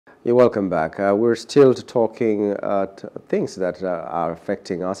You're welcome back. We're still talking things that are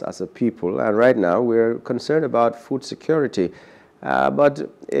affecting us as a people, and right now we're concerned about food security. But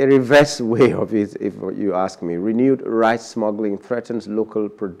a reverse way of it, if you ask me, renewed rice smuggling threatens local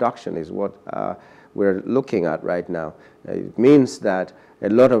production is what we're looking at right now. It means that a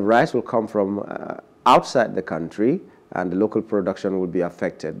lot of rice will come from outside the country, and the local production will be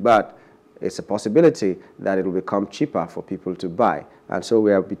affected. But it's a possibility that it will become cheaper for people to buy. And so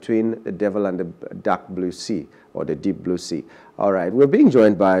we are between the devil and the dark blue sea, or the deep blue sea. All right, we're being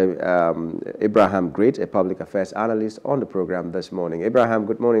joined by Abraham Great, a public affairs analyst, on the program this morning. Abraham,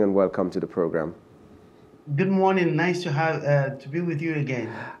 good morning and welcome to the program. Good morning. Nice to be with you again.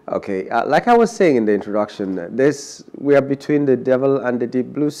 Okay, like I was saying in the introduction, we are between the devil and the deep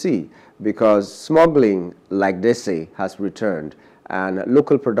blue sea, because smuggling, like they say, has returned, and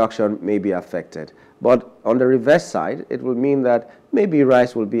local production may be affected. But on the reverse side, it will mean that maybe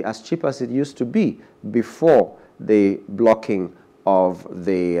rice will be as cheap as it used to be before the blocking of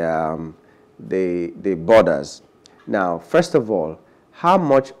the borders. Now, first of all, how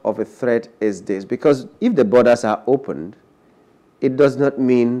much of a threat is this? Because if the borders are opened, it does not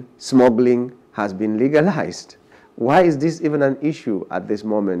mean smuggling has been legalized. Why is this even an issue at this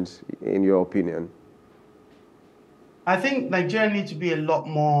moment, in your opinion? I think Nigeria needs to be a lot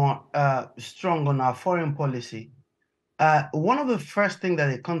more strong on our foreign policy. One of the first things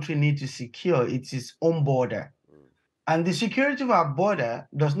that a country needs to secure is its own border. And the security of our border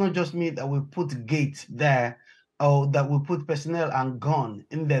does not just mean that we put gates there or that we put personnel and gun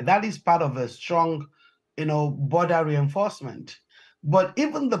in there. That is part of a strong, border reinforcement. But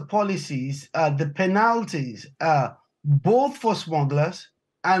even the policies, the penalties, both for smugglers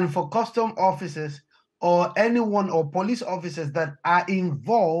and for custom officers or anyone or police officers that are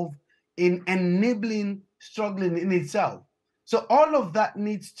involved in enabling struggling in itself. So all of that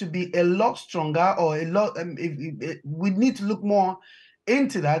needs to be a lot stronger, or a lot. We need to look more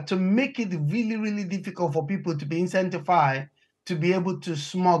into that to make it really, really difficult for people to be incentivized to be able to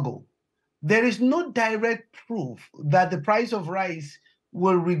smuggle. There is no direct proof that the price of rice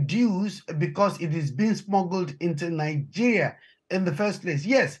will reduce because it is being smuggled into Nigeria in the first place.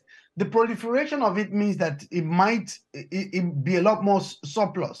 Yes, the proliferation of it means that it might be a lot more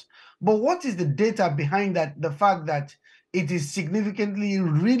surplus. But what is the data behind that? The fact that it is significantly,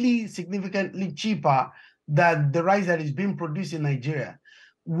 really significantly cheaper than the rice that is being produced in Nigeria.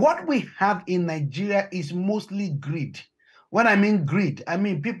 What we have in Nigeria is mostly greed. When I mean greed, I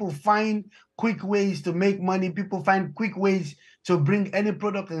mean people find quick ways to make money. People find quick ways to bring any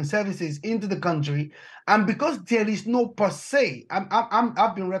product and services into the country. And because there is no per se,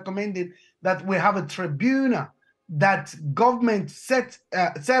 I've been recommending that we have a tribunal that government set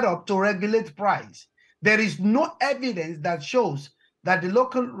up to regulate price. There is no evidence that shows that the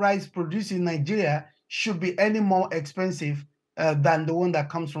local rice produced in Nigeria should be any more expensive than the one that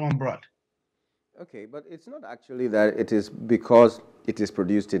comes from abroad. Okay, but it's not actually that it is because it is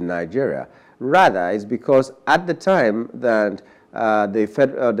produced in Nigeria. Rather, it's because at the time that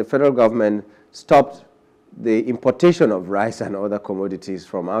the federal government stopped the importation of rice and other commodities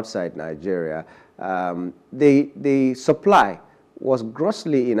from outside Nigeria, the supply was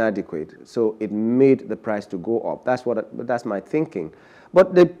grossly inadequate, so it made the price to go up. That's my thinking.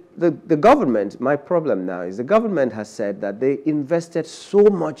 But the government, my problem now is the government has said that they invested so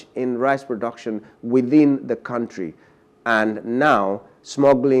much in rice production within the country, and now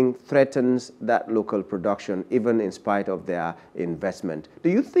smuggling threatens that local production even in spite of their investment. Do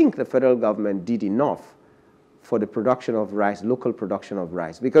you think the federal government did enough for the production of rice, local production of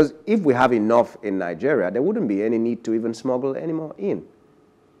rice? Because if we have enough in Nigeria, there wouldn't be any need to even smuggle anymore in.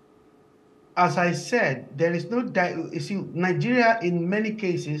 As I said, there is no you see, Nigeria in many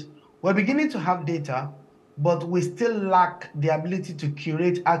cases, we're beginning to have data, but we still lack the ability to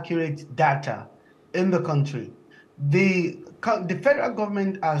curate accurate data in the country. The federal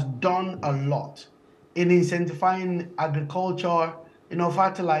government has done a lot in incentivizing agriculture,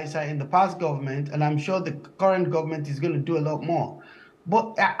 fertilizer in the past government, and I'm sure the current government is going to do a lot more.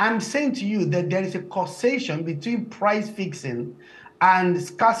 But I'm saying to you that there is a causation between price fixing and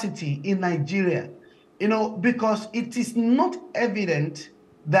scarcity in Nigeria, because it is not evident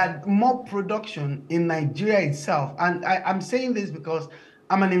that more production in Nigeria itself, and I'm saying this because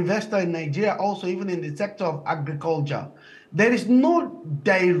I'm an investor in Nigeria, also even in the sector of agriculture. There is no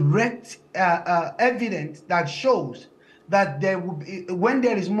direct evidence that shows that there will be, when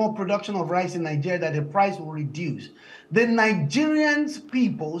there is more production of rice in Nigeria, that the price will reduce. The Nigerians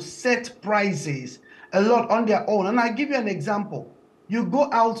people set prices a lot on their own. And I'll give you an example. You go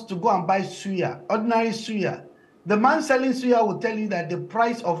out to go and buy suya, ordinary suya. The man selling suya will tell you that the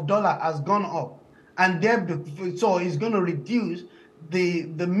price of dollar has gone up, and so he's going to reduce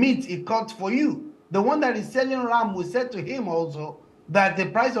the meat he cut for you. The one that is selling ram will say to him also that the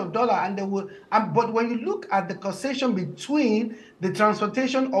price of dollar, and they will. But when you look at the causation between the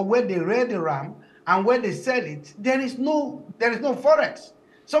transportation or where they rear the ram and where they sell it, there is no forex.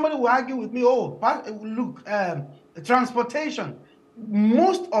 Somebody will argue with me, oh, look, transportation,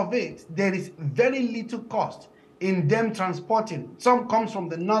 most of it, there is very little cost in them transporting. Some comes from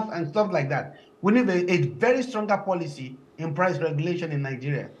the north and stuff like that. We need a very stronger policy in price regulation in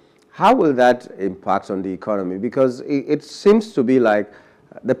Nigeria. How will that impact on the economy? Because it seems to be like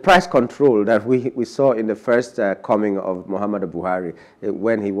the price control that we saw in the first coming of Muhammadu Buhari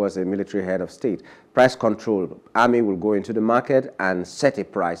when he was a military head of state. Price control, army will go into the market and set a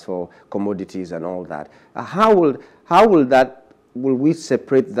price for commodities and all that. How will we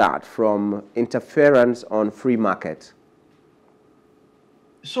separate that from interference on free market?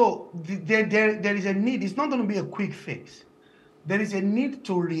 So there is a need. It's not going to be a quick fix. There is a need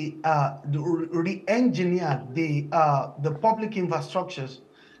to re-engineer the public infrastructures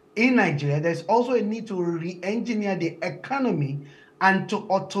in Nigeria. There's also a need to re-engineer the economy and to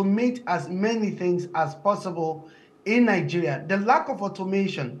automate as many things as possible in Nigeria. The lack of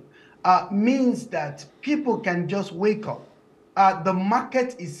automation means that people can just wake up. The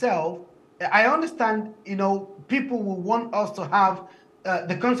market itself, I understand, people will want us to have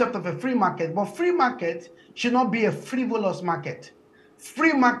the concept of a free market, but free market should not be a frivolous market.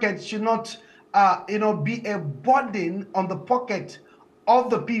 Free market should not, be a burden on the pocket of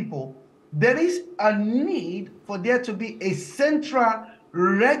the people. There is a need for there to be a central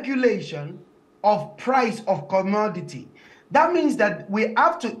regulation of price of commodity. That means that we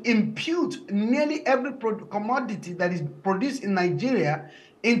have to impute nearly every commodity that is produced in Nigeria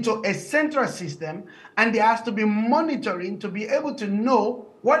into a central system, and there has to be monitoring to be able to know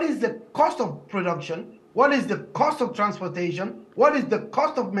what is the cost of production, what is the cost of transportation, what is the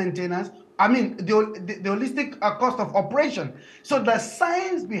cost of maintenance, the holistic cost of operation. So the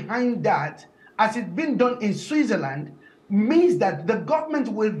science behind that, as it's been done in Switzerland, means that the government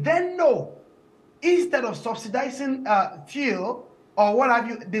will then know, instead of subsidizing fuel or what have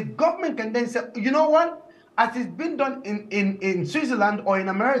you, the government can then say, you know what, as it's been done in Switzerland or in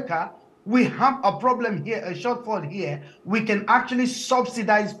America, we have a problem here, a shortfall here, we can actually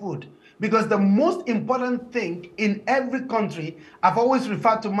subsidize food. Because the most important thing in every country, I've always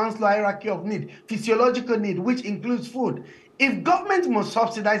referred to Maslow's hierarchy of need, physiological need, which includes food. If government must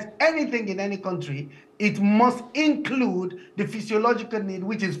subsidize anything in any country, it must include the physiological need,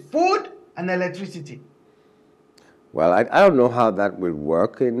 which is food and electricity. Well, I don't know how that will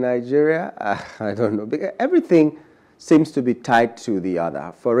work in Nigeria. I don't know. Because everything seems to be tied to the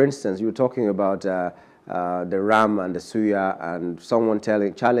other. For instance, you were talking about the ram and the suya and someone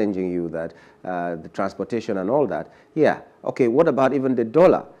challenging you that the transportation and all that. Yeah, okay, what about even the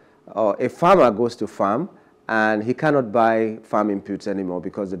dollar? A farmer goes to farm and he cannot buy farm inputs anymore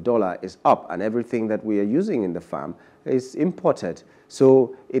because the dollar is up and everything that we are using in the farm is imported.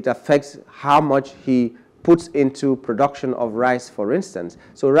 So it affects how much he puts into production of rice, for instance.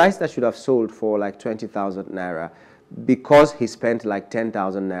 So rice that should have sold for like 20,000 naira, because he spent like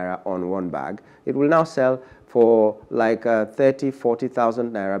 10,000 naira on one bag, it will now sell for like 30,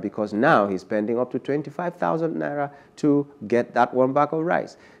 40,000 naira because now he's spending up to 25,000 naira to get that one bag of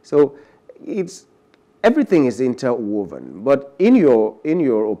rice. So everything is interwoven. But in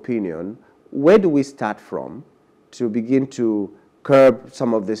your opinion, where do we start from to begin to curb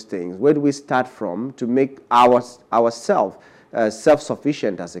some of these things? Where do we start from to make ourselves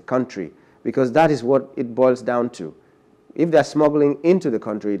self-sufficient as a country? Because that is what it boils down to. If they're smuggling into the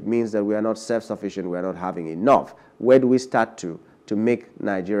country, it means that we are not self-sufficient, we are not having enough. Where do we start to make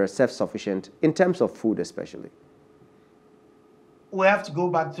Nigeria self-sufficient in terms of food especially? We have to go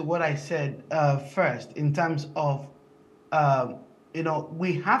back to what I said first in terms of,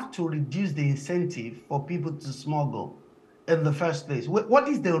 we have to reduce the incentive for people to smuggle in the first place. What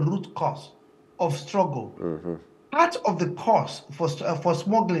is the root cause of struggle? Mm-hmm. Part of the cause for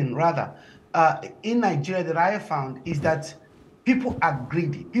smuggling, rather, in Nigeria that I have found is that people are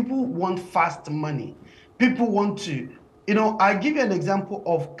greedy. People want fast money. People want to, I'll give you an example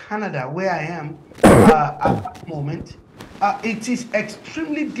of Canada, where I am at the moment. It is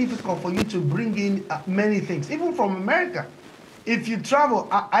extremely difficult for you to bring in many things, even from America. If you travel,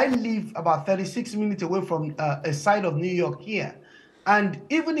 I live about 36 minutes away from a side of New York here. And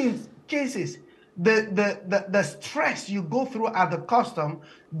even in cases, the stress you go through at the custom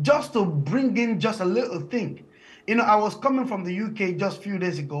just to bring in just a little thing. I was coming from the UK just a few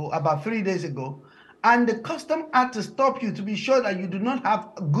days ago, about 3 days ago, and the custom had to stop you to be sure that you do not have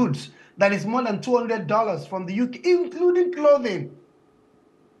goods that is more than $200 from the UK, including clothing.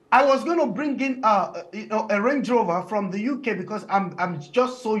 I was going to bring in a Range Rover from the UK because I'm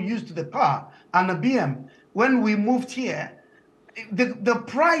just so used to the car, and a BM. When we moved here, the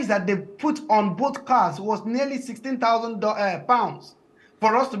price that they put on both cars was nearly 16,000 pounds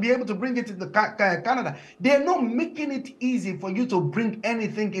for us to be able to bring it to Canada. They're not making it easy for you to bring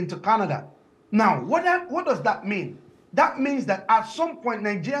anything into Canada. Now, what does that mean? That means that at some point,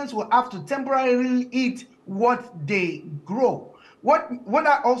 Nigerians will have to temporarily eat what they grow. What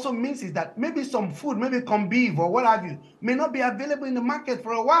that also means is that maybe some food, maybe corned beef or what have you, may not be available in the market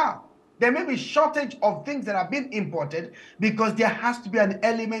for a while. There may be shortage of things that have been imported because there has to be an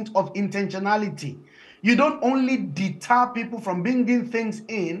element of intentionality. You don't only deter people from bringing things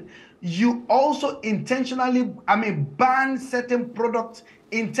in, you also intentionally, ban certain products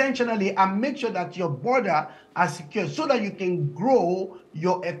intentionally and make sure that your border are secure so that you can grow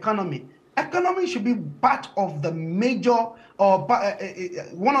your economy. Economy should be part of the major, or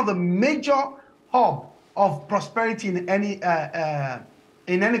one of the major hub of prosperity in any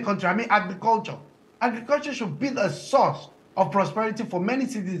country. Agriculture. Agriculture should be the source of prosperity for many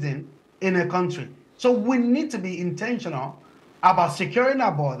citizens in a country. So we need to be intentional about securing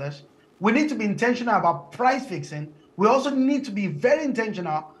our borders. We need to be intentional about price fixing. We also need to be very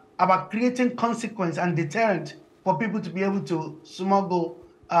intentional about creating consequence and deterrent for people to be able to smuggle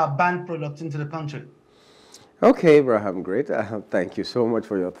banned products into the country. Okay, Abraham, great. Thank you so much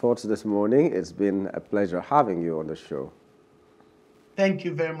for your thoughts this morning. It's been a pleasure having you on the show. Thank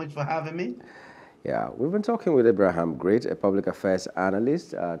you very much for having me. Yeah, we've been talking with Abraham Great, a public affairs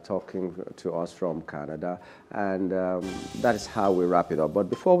analyst, talking to us from Canada, and that is how we wrap it up. But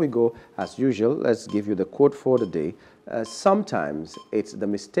before we go, as usual, let's give you the quote for the day. Sometimes it's the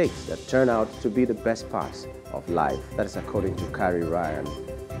mistakes that turn out to be the best parts of life. That is according to Carrie Ryan.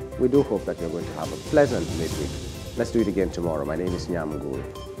 We do hope that you're going to have a pleasant midweek. Let's do it again tomorrow. My name is Nyamgul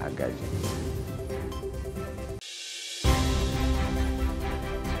Agaji.